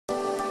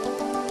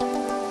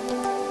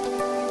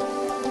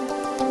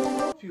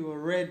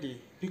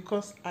ready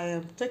because I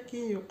am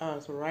taking you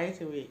out right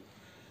away.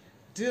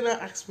 Do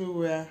not ask me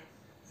where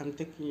I'm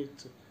taking you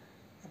to.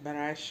 But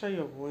I assure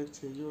you of one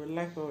thing, you will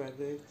like what we're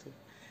going to.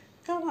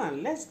 Come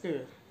on, let's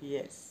go.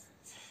 Yes.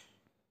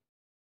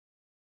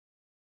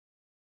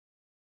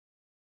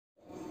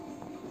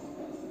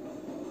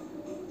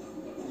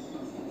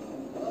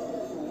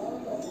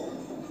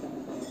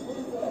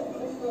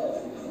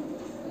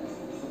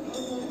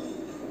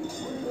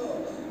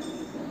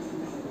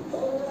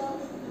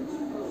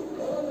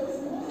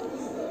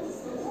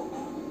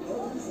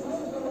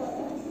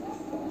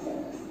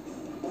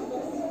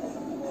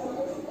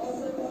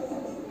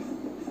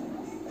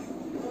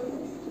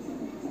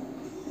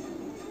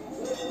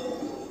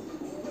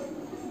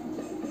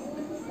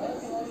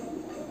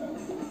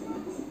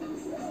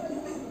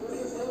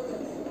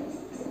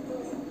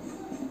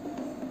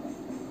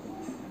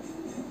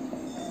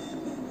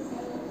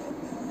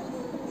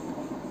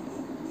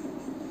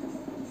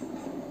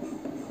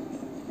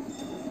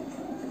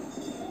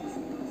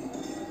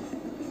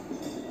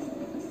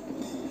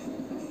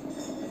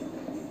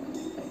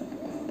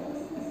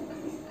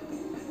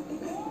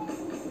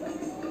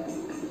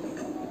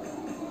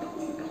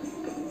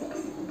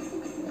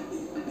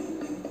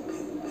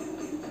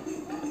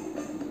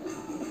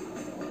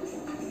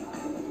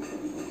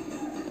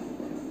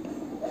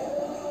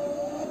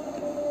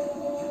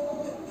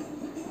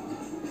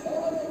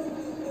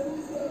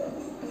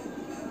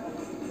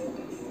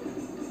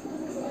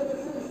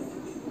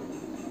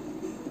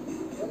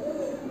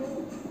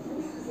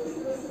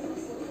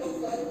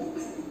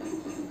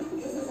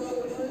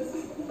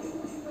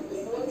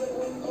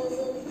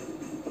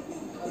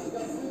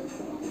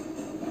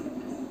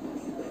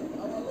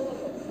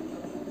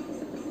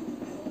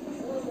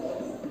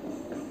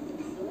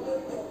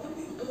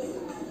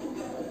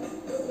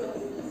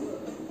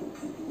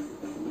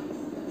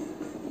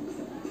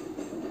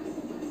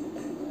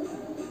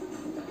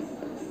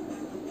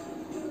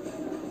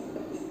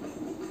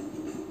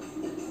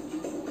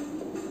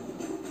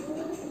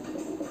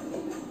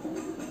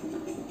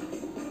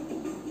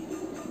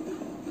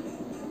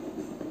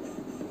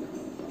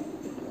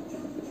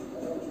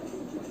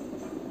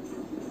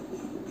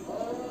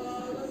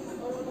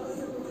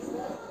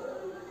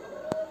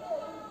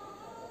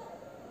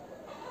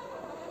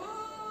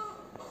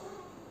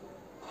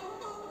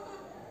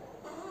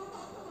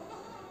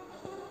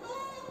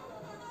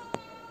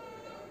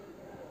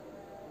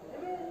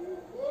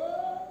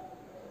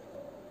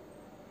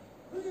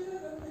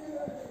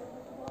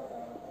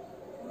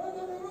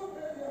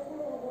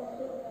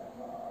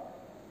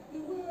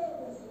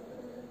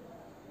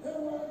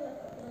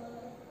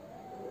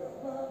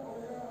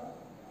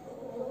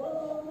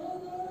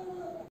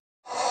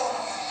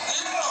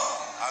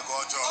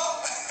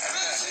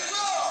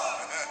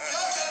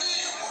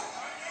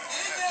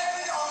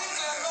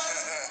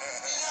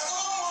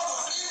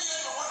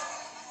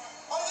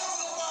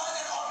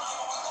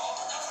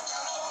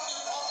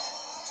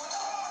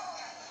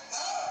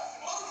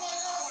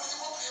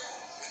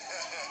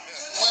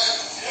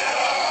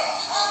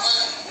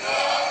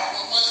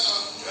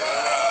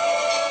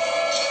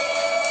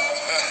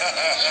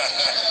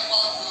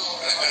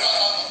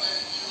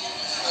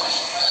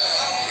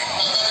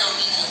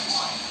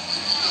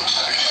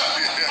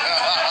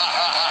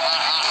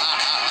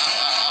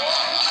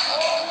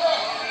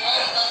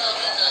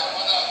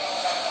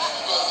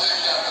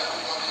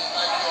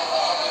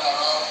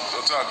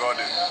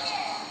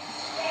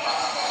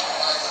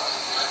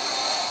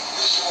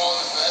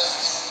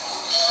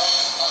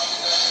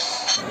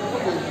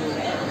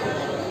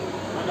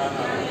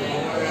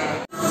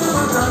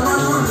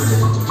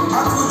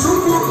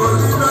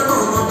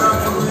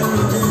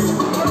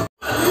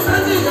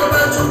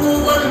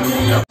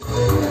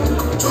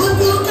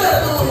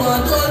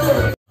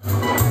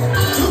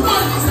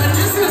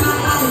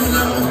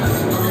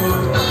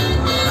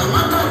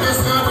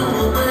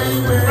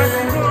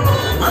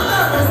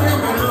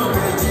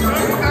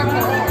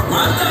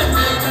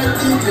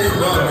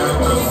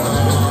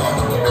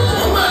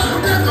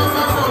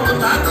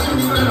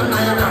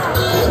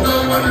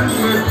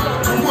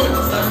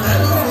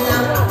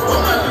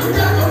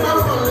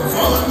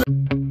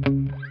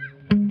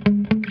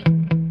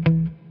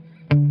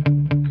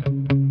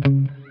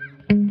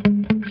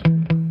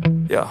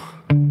 Yeah.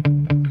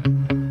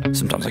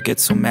 Sometimes I get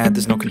so mad,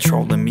 there's no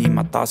controlling me.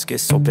 My thoughts get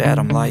so bad,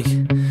 I'm like,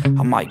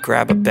 I might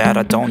grab a bat,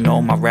 I don't know.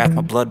 My wrath,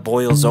 my blood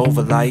boils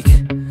over like,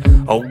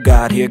 oh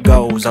God, here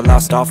goes. I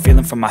lost all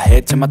feeling from my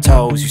head to my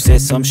toes. You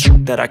said some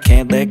shit that I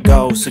can't let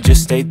go, so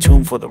just stay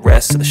tuned for the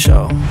rest of the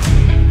show.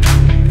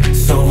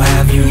 So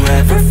have you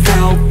ever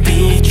felt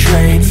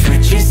betrayed?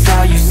 Switches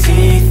how you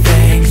see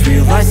things,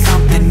 realize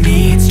something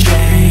needs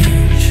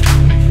change.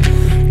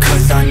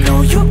 Cause I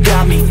know you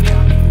got me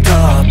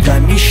up,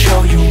 let me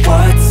show you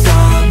what's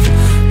up.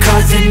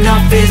 Cause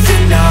enough is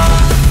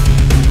enough.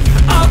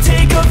 I'll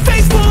take a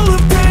face full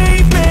of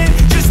pavement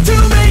just to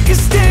make a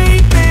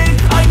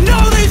statement. I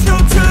know there's no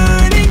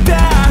turning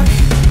back.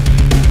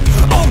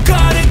 Oh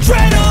God,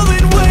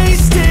 adrenaline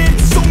wasted,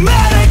 so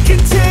mad I can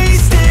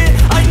taste it.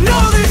 I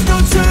know there's no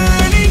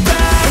turning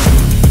back.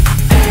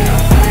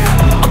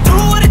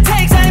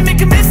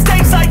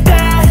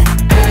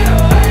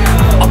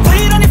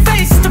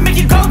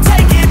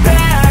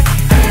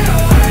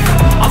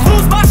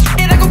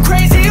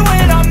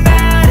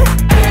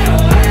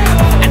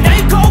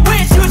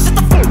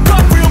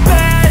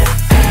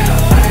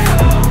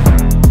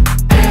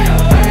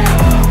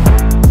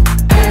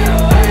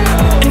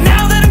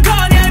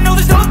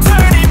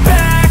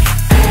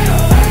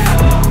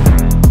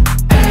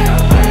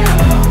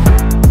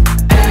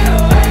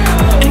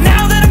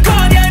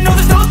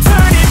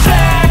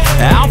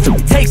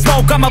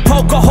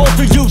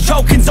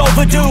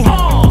 overdue.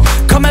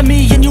 Come at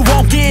me and you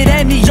won't get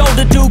any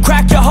older, dude.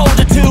 Crack your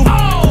holder too.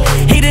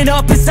 Heating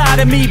up inside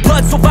of me,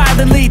 blood so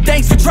violently.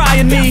 Thanks for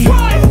trying me.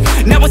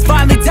 Now it's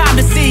finally time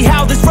to see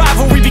how this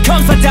rivalry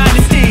becomes a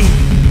dynasty.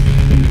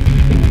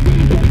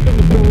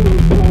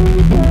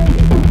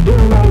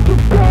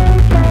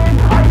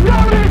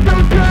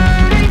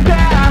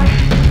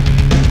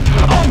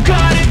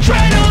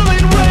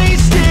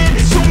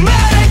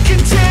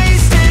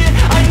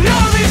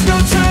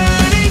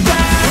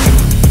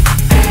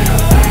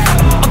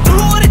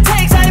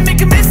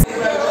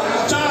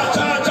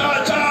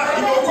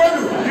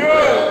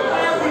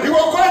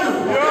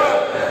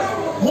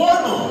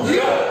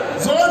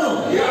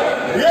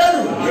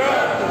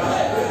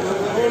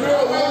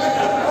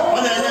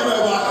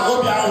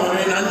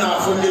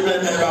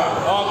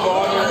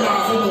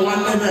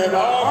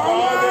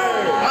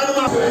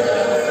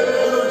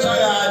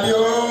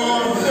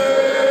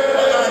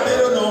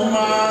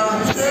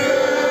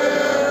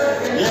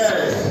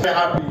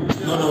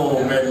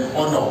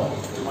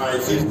 My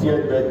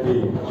 50th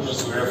birthday.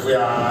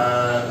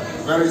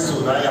 Very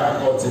soon I got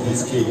caught in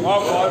this case.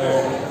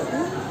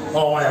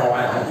 Oh, why? Yeah.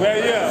 Why?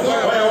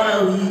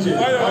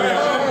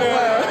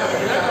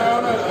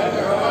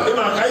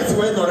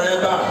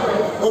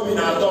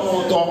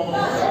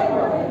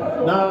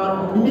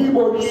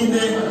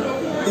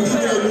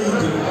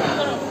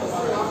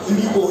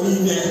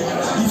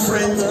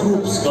 Different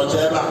groups, and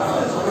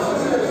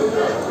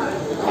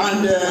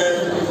I'm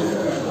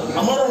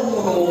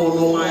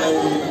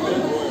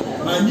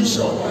my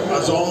mission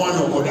as Onwa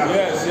no Boda.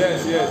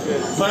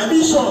 Yes. My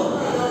mission,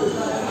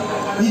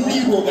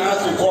 Igbo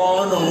guys to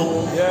call no.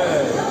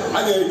 Yeah. I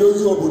get those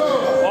who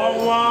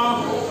Onwa.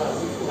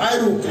 I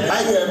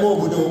get more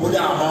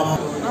Boda.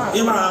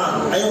 I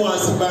want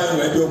to buy a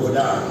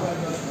Boda.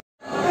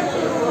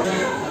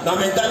 The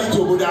mentality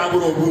of Boda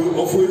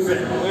of Wife.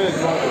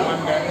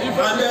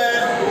 And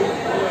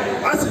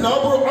as in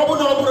Obo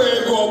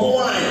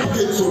wine,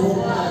 get to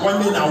one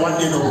day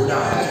no Boda.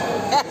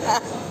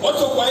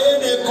 Also, by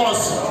any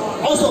cost,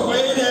 also by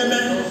any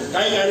man, I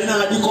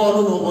got the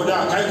corner of Boda,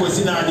 I was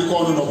in the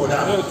corner of Boda.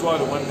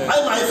 I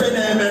might say,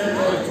 man,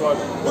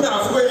 when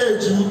I've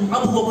waited,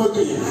 I'm going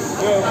to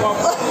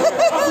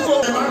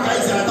I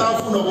said, I'm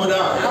going to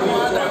Boda.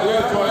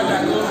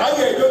 I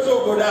get those of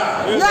Boda.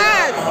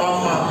 Yes.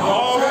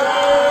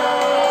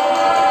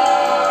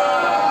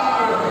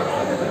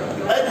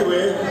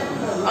 Anyway,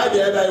 I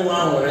did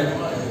everyone worry.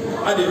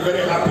 I did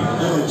very happy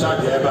to chat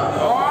there about.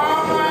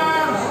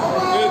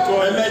 I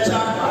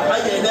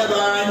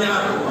never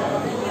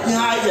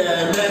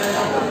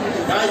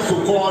guys who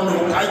call no,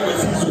 I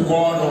was who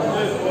call no.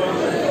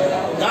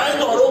 Guy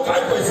no, I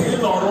was in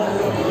no.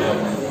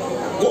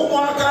 Go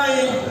more guy,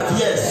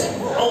 yes.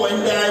 Oh,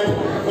 and there,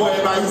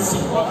 whatever I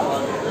see.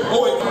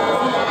 Oh, and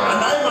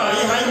I'm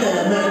behind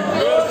there, man.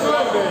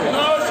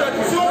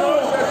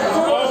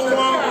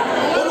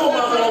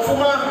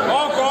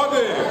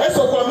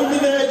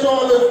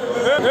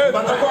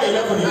 But I got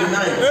 11 in the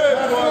night.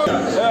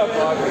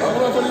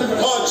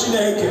 Oh,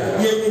 Chineke,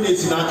 we ain't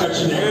in our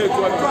Chineke.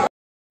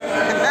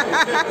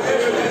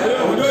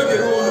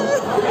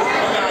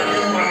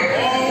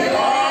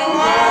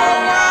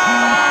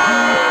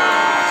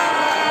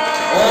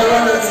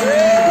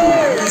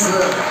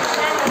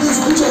 Please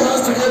put your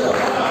hands together.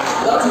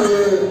 That is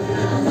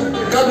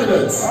the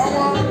cabinet.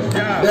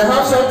 They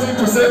have something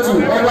to say to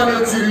Onwa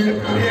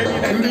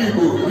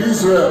in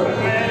Israel.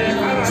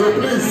 So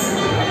please.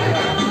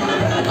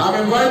 I'm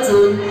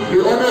inviting the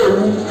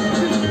Honorable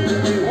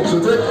to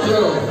take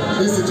care of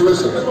this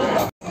situation.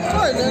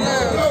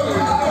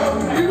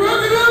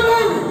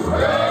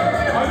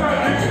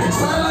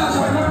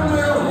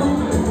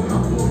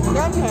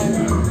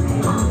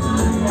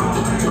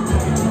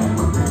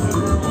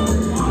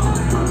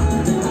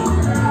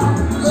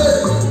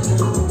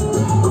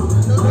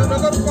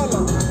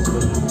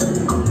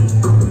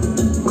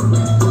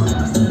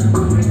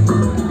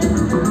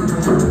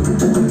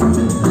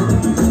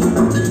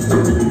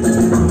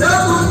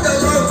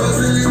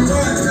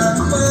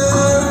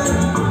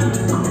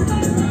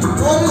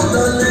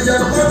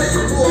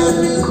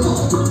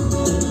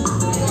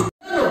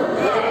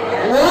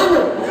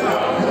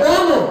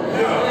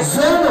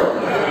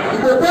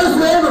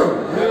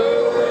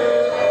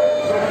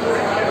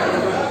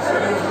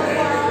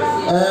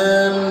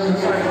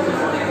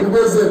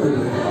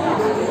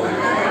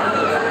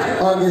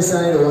 August I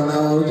don't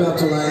know, drop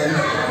to line.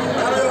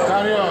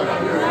 Carry on.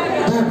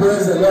 Who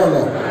brings the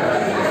Lolo?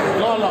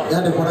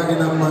 Yeah, the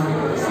Poragina.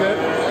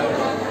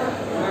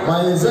 My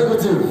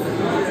executive,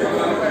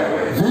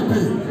 VP,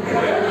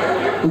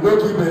 who go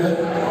keep it,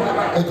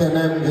 I can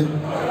name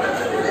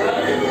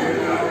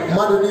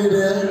Madoni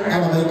there,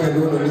 I'm a make a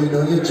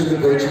little you chili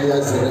go chili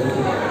as a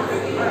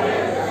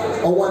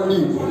one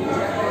new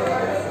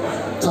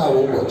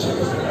towel watching.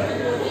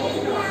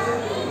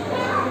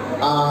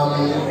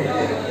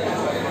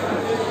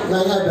 Now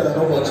I better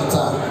know what you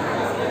talk.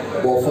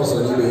 Well, first of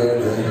all, you hear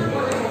me.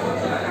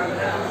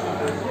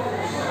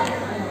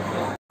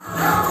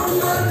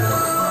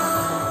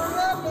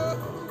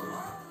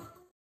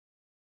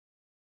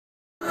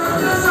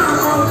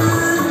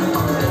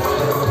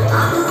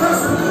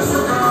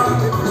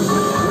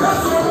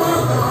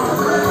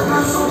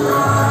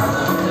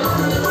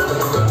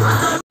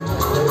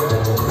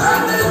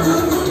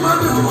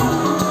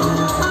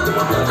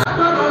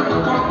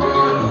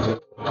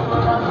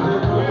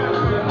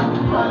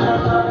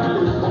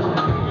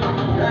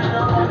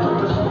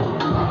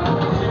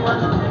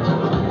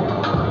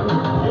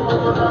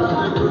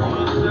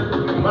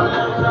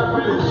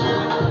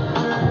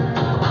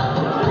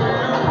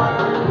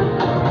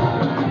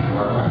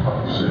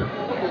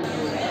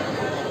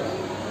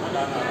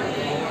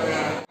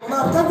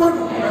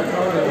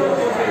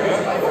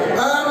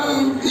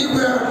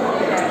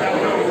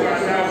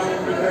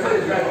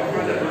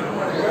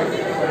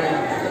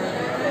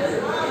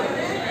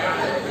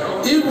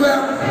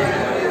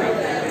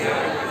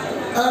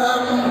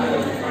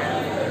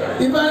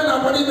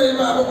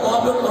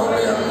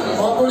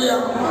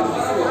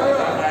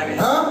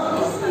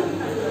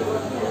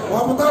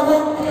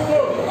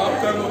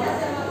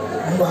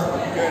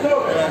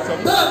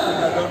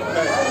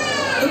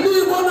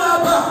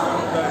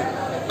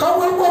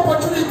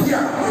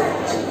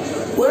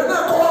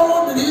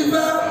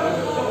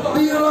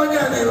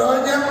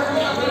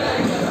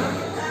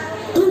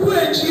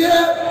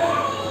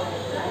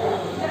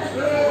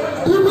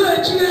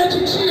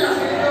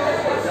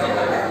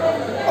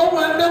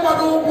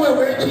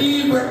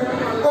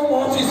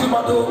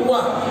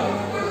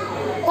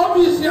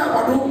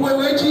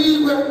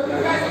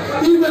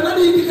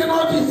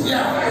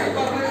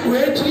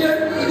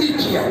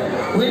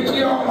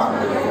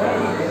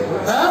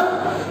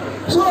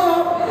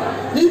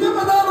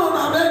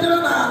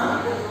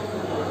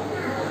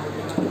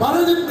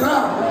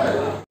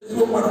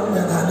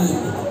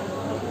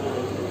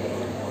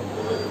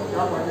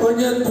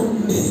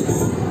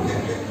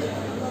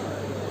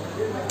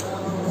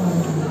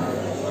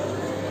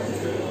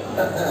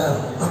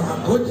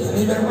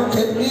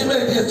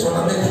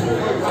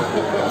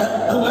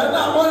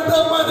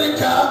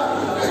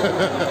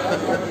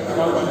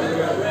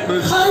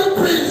 High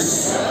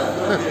Priest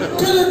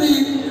Kennedy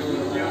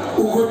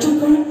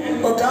Ugochukwu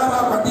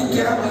Ogara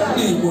Madikia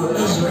Igbo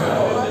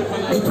Israel.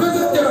 The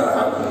President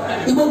General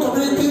Igbo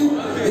community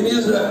in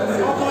Israel.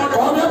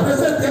 Omia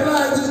President General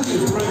has this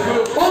gift.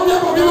 Omia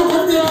Igbo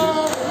community.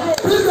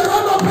 Please the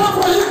round of applause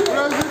for him.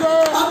 And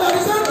at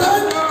the same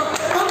time,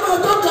 I'm not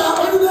talking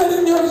ordinary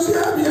in your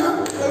Serbia.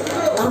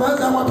 I'm as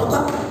a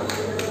Wapata.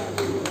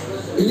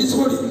 It is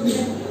what it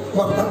is.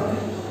 Wapata.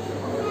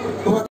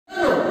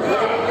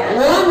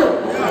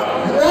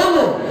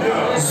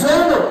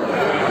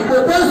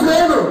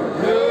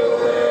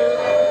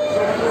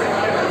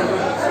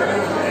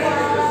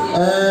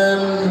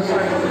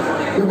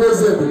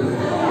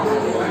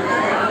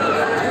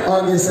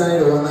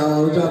 Inside one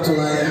hour, we got to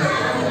line.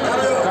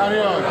 Carry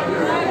on.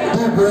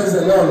 Two boys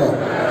and Lolo.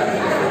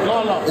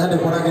 Yande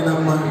Poragi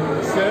Nama.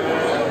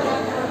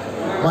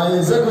 My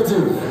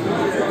executive,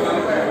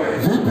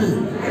 VP,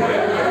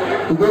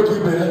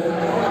 Ugokibe,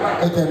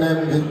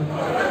 Ekenembi.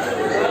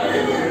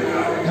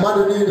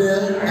 Madonide,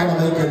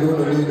 Alamaka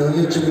Luno,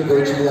 Chili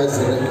Bochi, I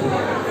said.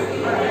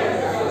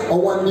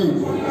 Or one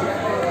new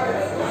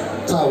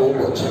Tower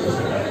Bochi.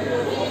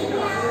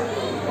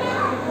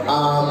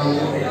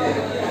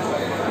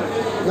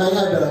 I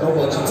had a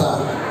number of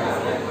time,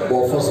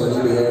 but for so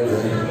you hear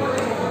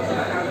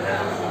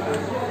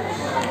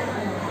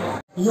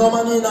your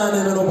money, I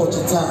never know about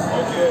time.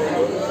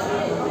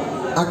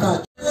 I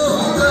can't.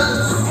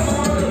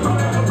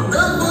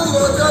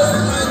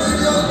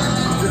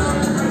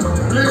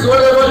 Please,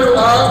 wherever you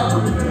are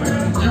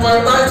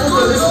entitled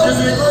to this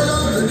music.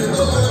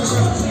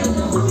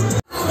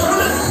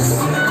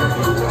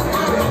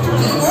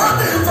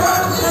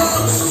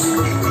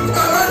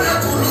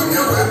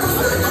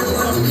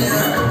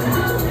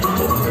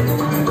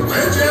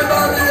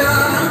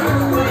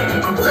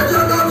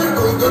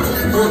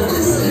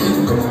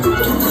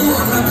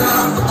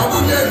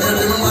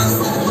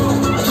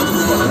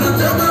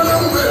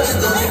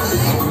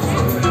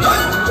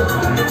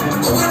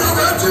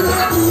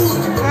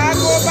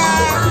 Go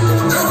back.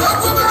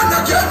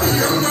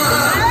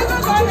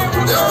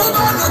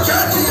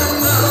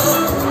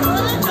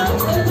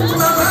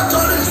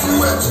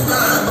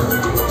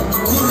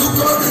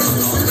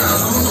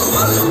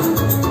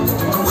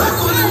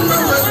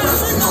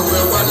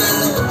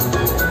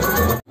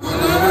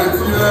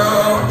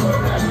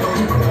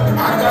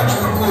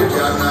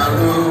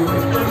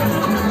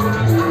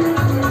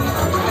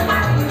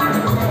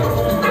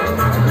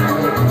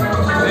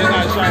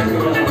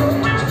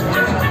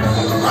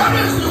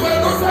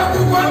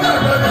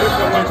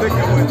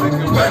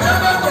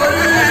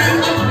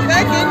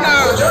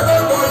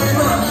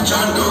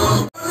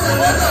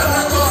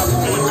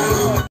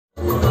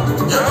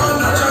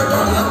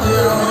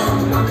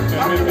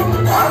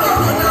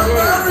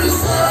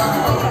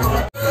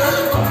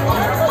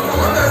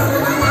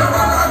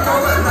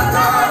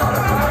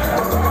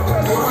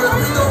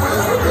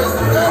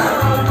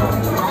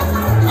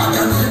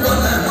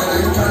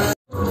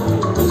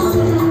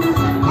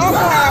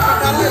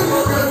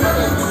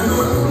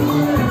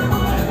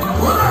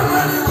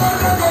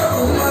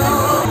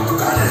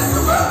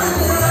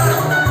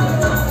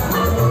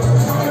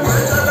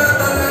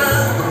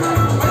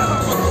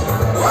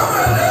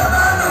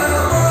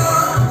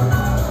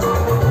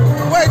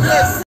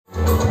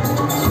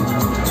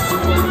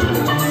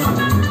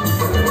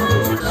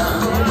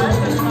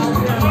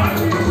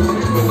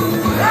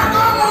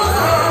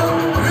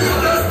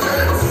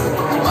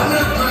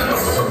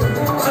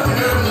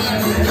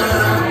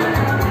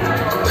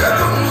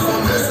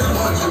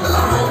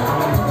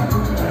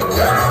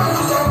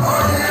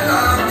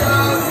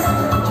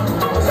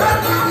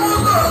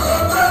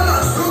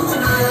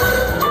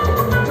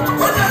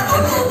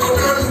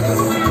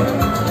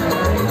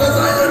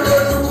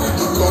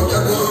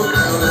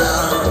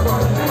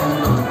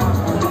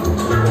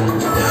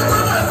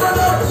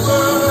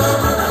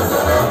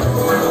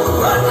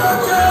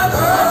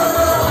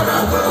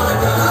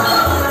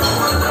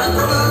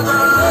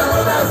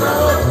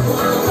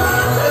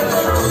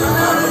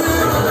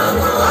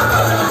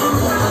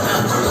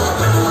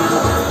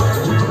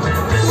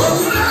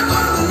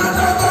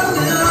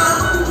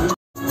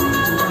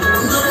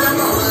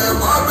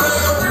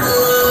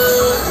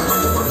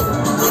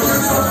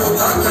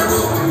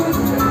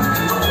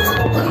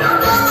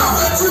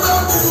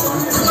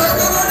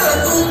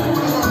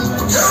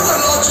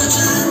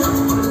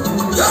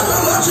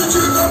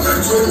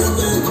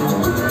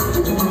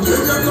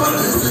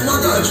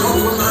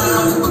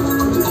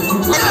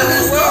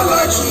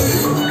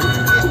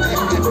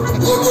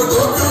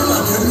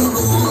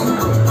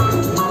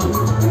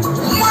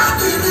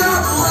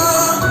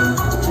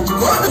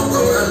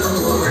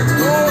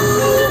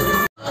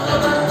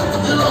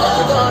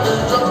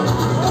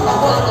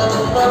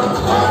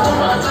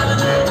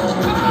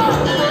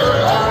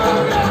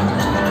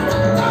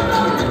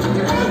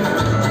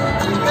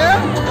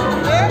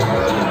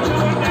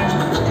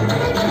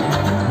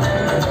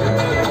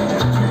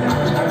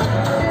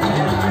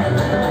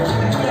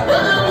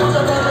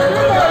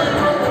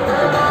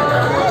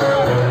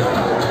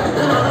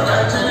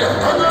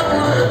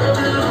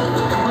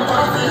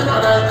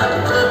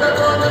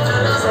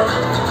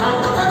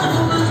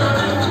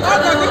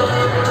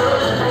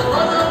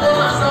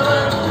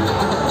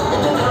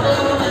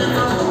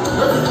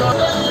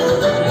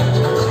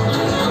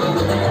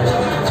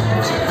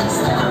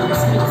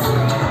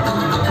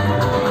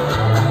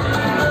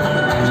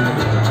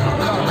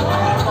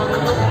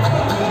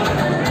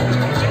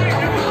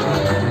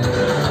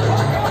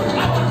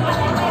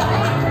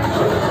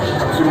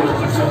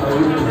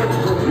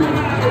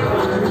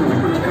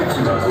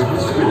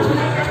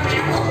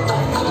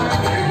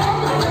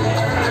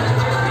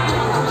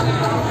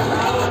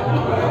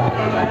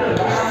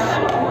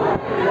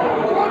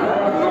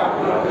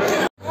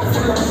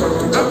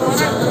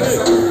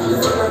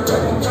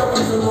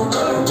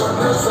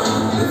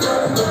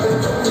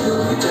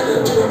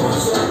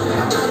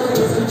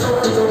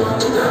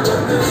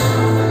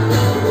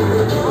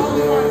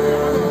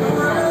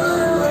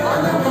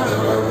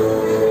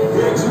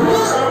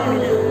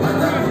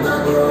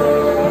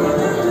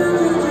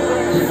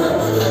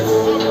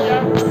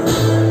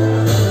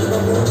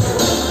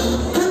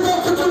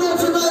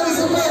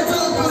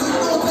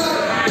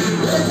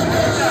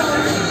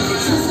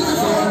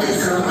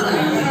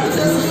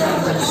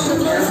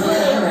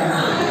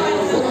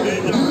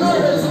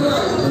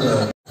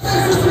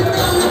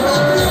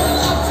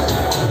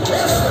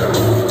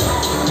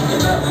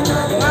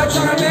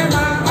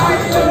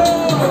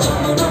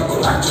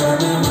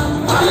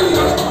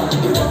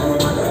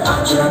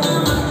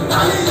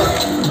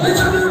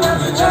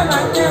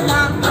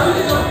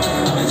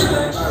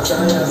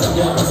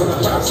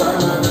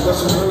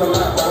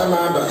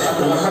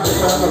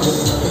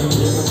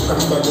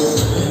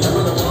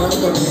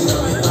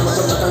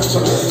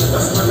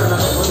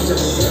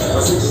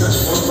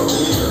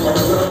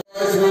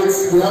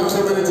 We have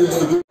so many things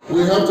to do.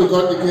 We have to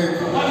cut the cake.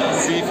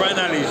 See,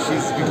 finally,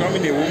 she's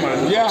becoming a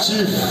woman. Yeah.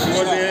 Chief.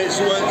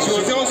 She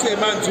was also a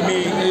man to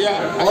me.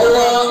 Yeah.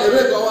 Onwa,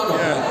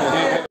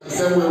 yeah. The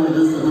same way we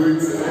used to do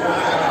it.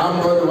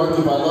 I'm going to want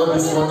to value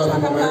this wonderful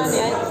moment.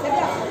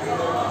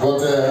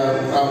 But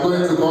I'm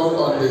going to go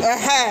on the a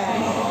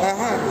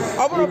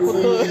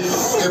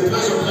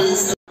pleasure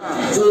place.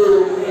 So,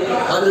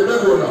 and the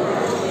big one now.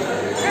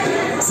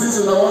 Since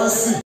you now want to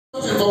see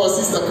something for our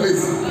sister,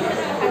 please.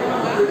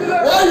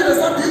 Why you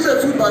start DJ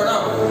food by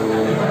now?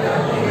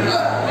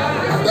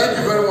 Thank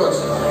you very much.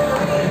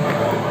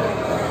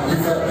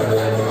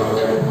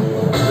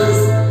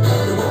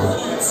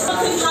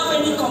 Doesn't have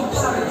any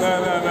comparison.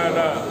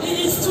 No. It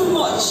is too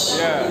much.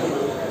 Yeah.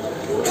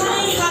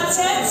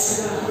 Kind-hearted.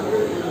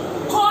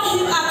 Call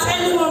him at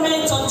any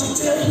moment of the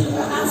day. He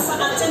will answer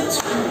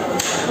attention.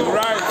 You're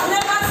right. I've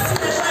never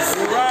seen a person.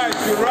 You're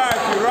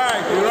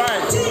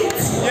right.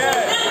 Yeah.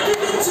 The name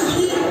given to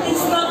him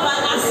is not by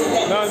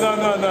accident. No.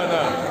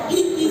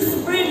 He is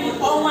really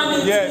Onwa.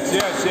 Yes.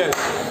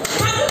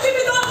 Can you give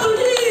it up to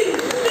him,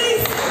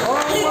 please?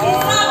 He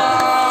deserves.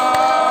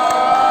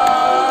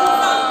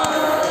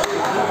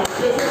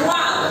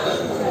 Wow.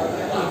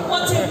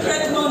 What a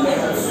great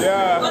moment.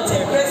 Yeah. What a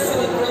great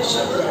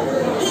celebration.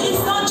 He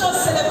is not just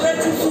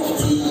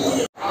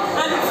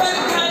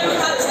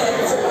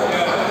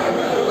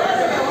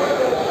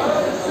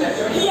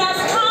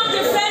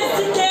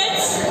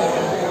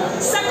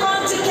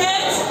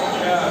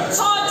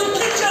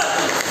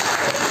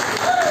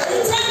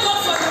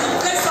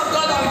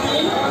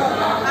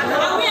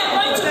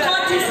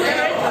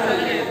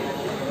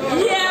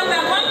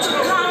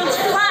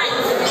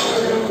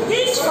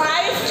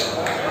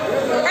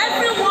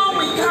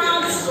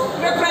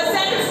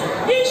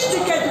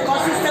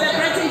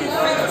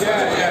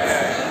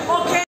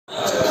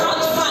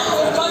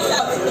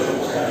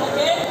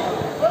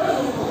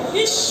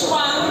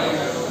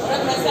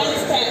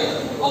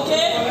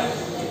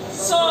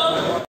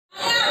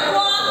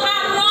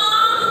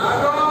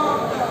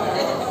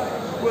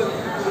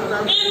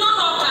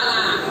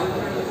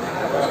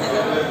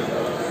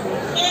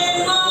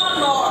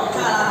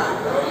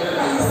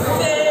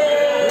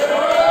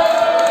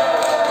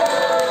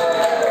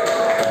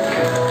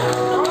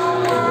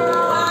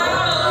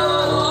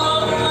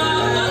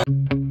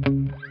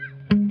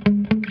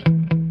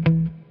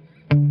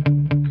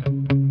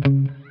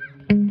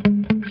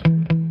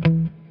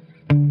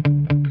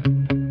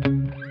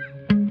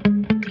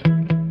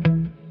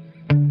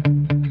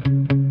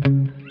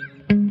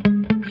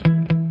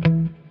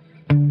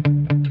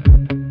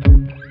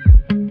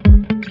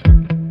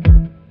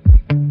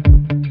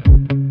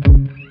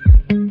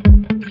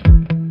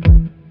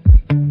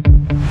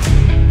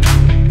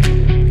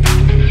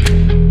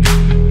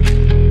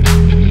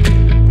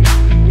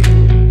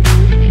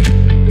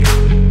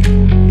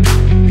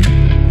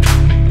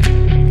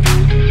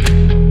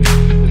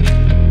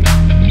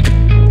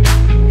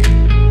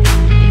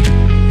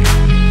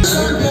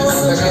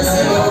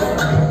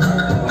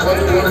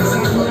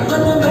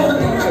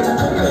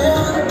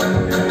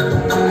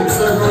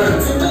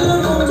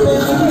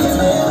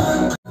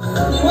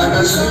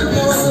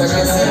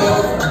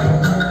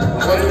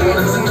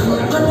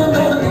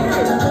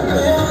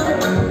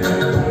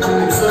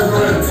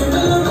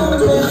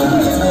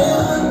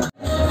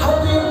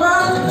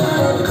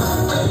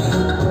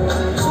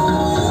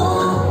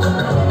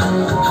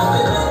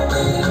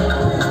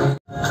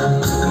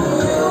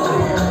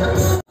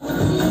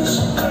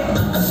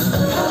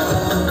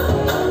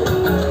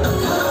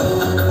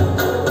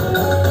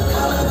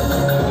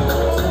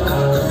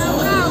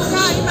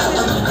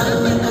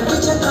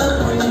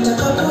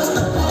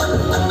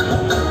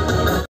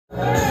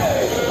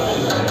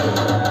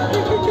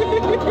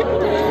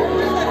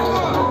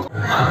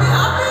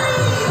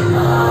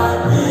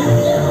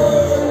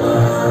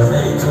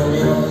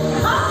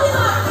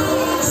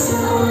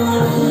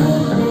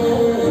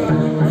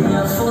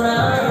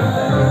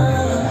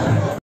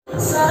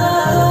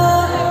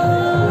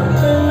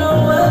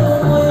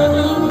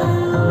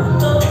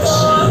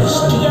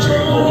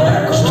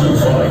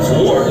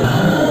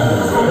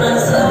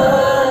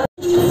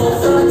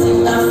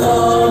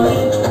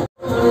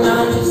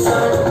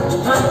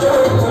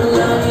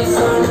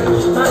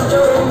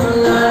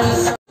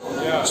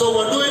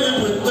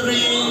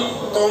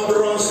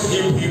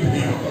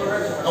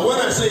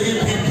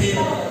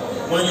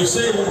you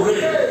say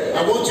hooray,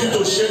 I want you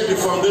to shake the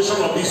foundation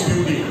of this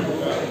building.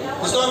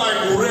 It's not like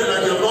hooray,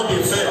 like you've not been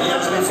fed. He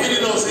has been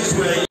feeding us this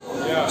way.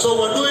 Yeah. So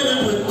we're doing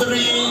it with 3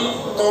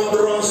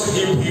 thunderous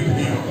hip hip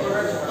hip.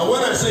 And when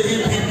I say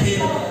hip hip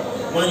hip,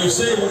 when you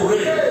say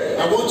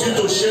hooray, I want you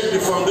to shake the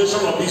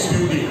foundation of this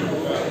building.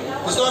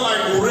 It's not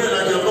like hooray,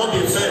 like you've not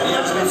been fed. He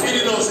has been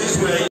feeding us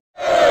this way.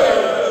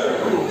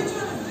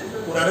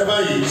 Whatever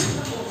it is.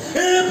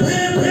 Hip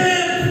hip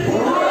hip!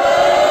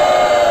 Hooray!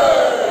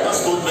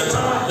 That's not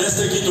better. Let's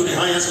take it to the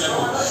highest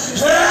level.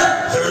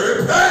 Hip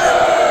hip hip!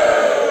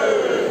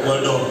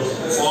 Well done.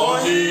 For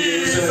he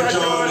is a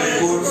jolly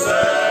good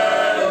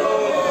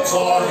fellow.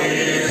 For he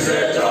is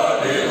a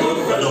jolly good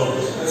fellow.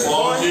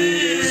 For he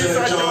is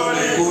a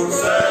jolly good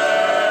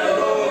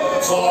fellow.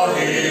 For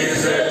he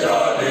is a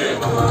jolly good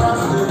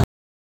fellow.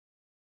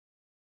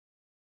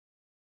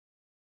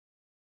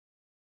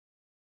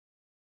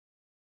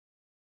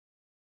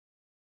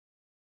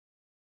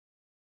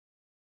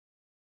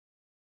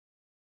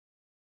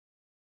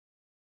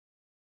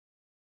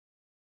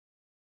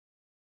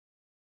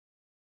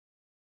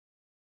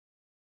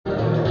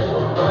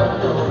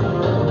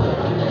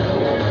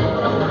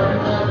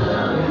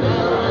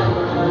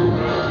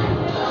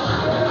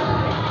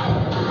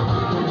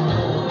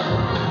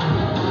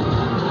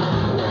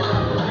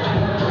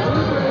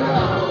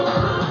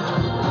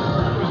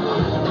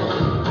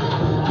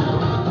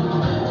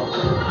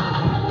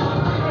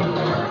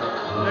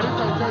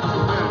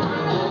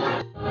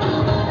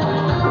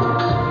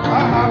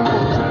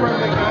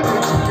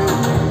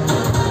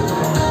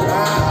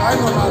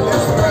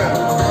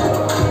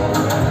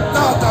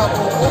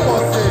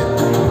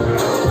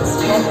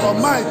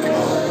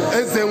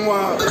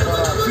 Ezenwa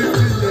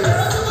 50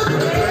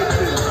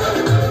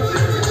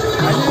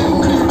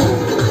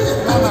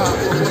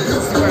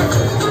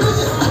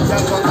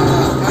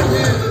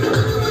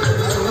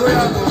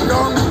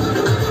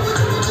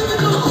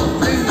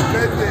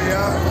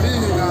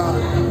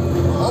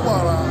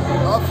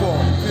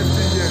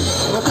 years.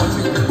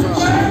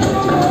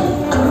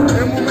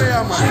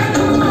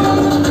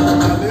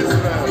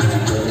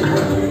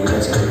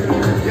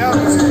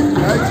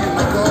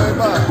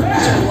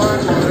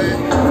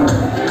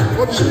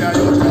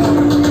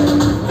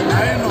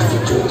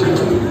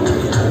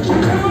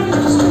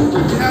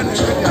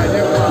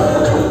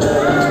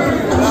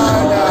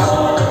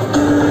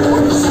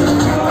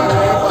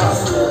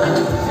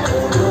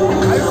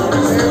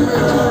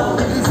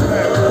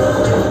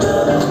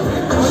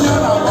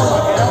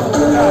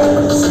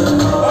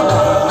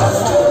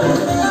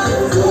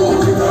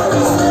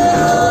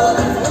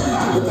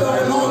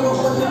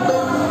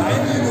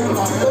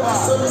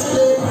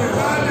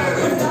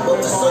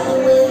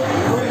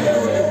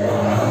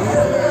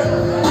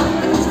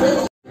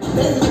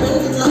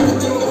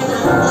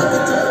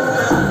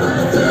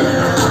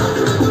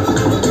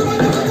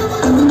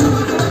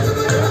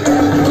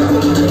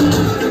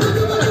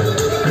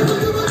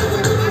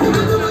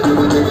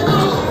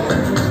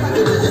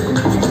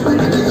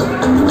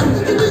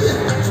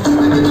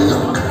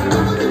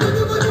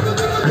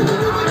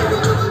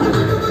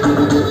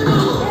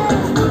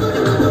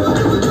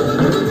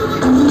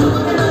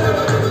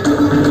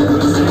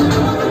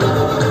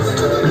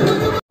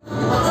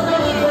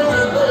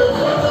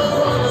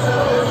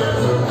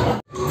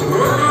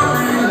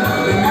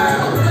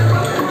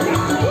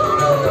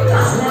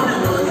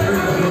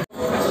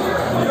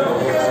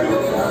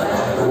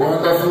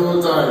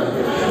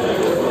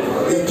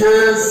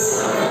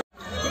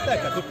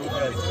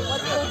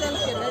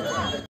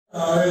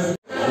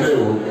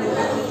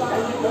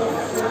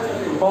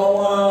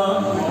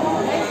 Onwa,